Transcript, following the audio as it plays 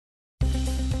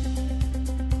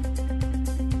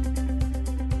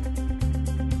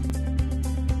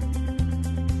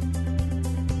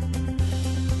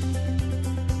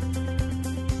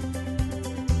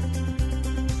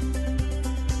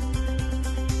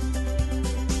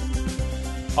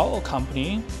Our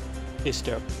company is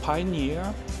the pioneer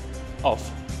of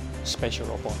special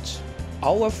robots.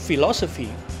 Our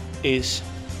philosophy is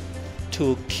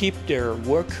to keep their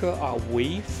worker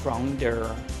away from their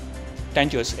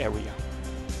dangerous area,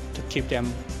 to keep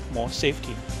them more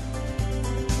safety.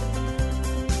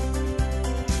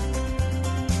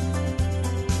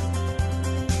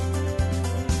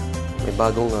 May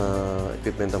bagong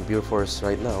equipment ang PureForce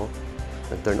right now.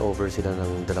 Nag-turn over sila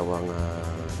ng dalawang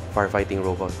firefighting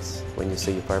robots. When you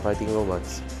say firefighting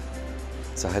robots,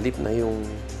 sa halip na yung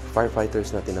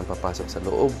firefighters natin ang papasok sa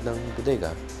loob ng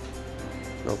bodega.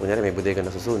 No, kunyari may bodega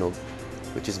na susunog,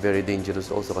 which is very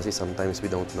dangerous also kasi sometimes we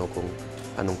don't know kung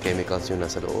anong chemicals yung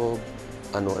nasa loob,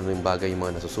 ano yung bagay yung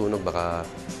mga nasusunog, baka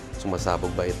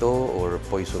sumasabog ba ito or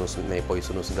may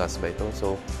poisonous gas ba ito.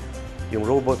 So, yung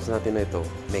robots natin na ito,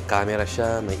 may camera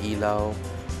siya, may ilaw,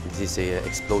 this is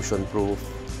explosion proof,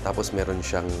 tapos meron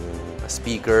siyang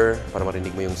speaker para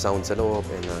marinig mo yung sound sa loob,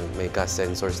 and may gas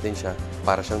sensors din siya.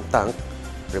 Para siyang tank,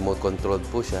 remote controlled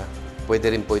po siya.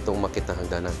 Pwede rin po itong makit na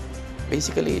hagdanan.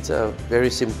 Basically, it's a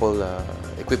very simple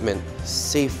equipment.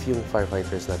 Safe yung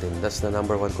firefighters natin. That's the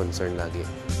 #1 concern lagi.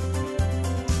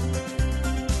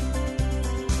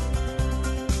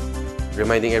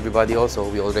 Reminding everybody also,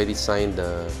 we already signed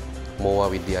the MOA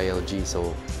with the ILG.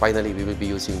 So finally, we will be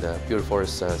using the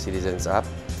PureForce Citizens app.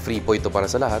 Free po ito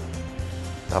para sa lahat.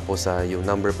 Tapos yung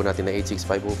number po natin na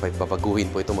 86505,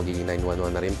 papaguhin po ito, magiging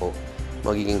 911 na rin po.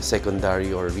 Magiging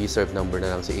secondary or reserve number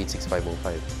na lang si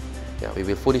 86505. Yeah, we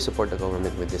will fully support the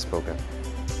government with this program.